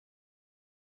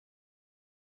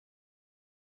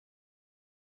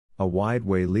A wide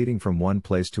way leading from one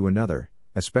place to another,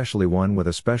 especially one with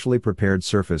a specially prepared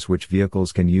surface which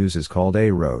vehicles can use, is called a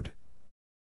road.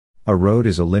 A road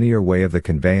is a linear way of the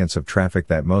conveyance of traffic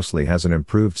that mostly has an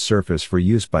improved surface for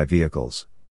use by vehicles.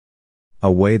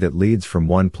 A way that leads from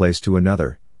one place to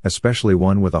another, especially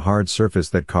one with a hard surface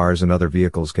that cars and other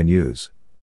vehicles can use.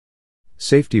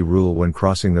 Safety rule when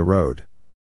crossing the road.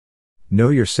 Know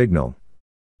your signal.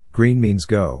 Green means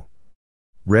go.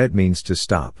 Red means to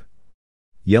stop.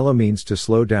 Yellow means to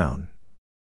slow down.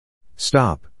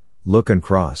 Stop, look and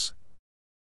cross.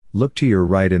 Look to your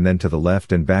right and then to the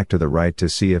left and back to the right to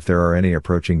see if there are any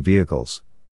approaching vehicles.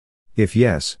 If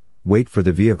yes, wait for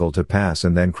the vehicle to pass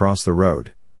and then cross the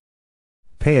road.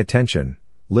 Pay attention,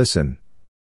 listen.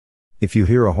 If you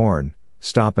hear a horn,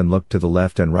 stop and look to the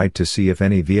left and right to see if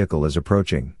any vehicle is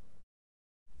approaching.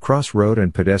 Crossroad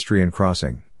and pedestrian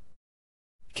crossing.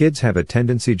 Kids have a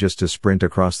tendency just to sprint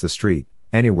across the street,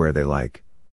 anywhere they like.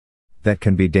 That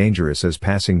can be dangerous as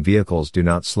passing vehicles do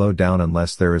not slow down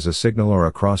unless there is a signal or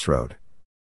a crossroad.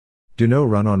 Do not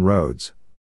run on roads.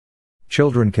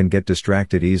 Children can get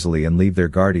distracted easily and leave their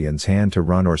guardian's hand to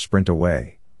run or sprint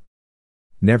away.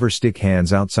 Never stick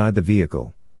hands outside the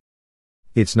vehicle.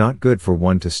 It's not good for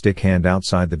one to stick hand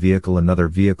outside the vehicle. Another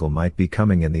vehicle might be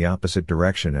coming in the opposite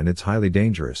direction and it's highly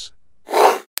dangerous.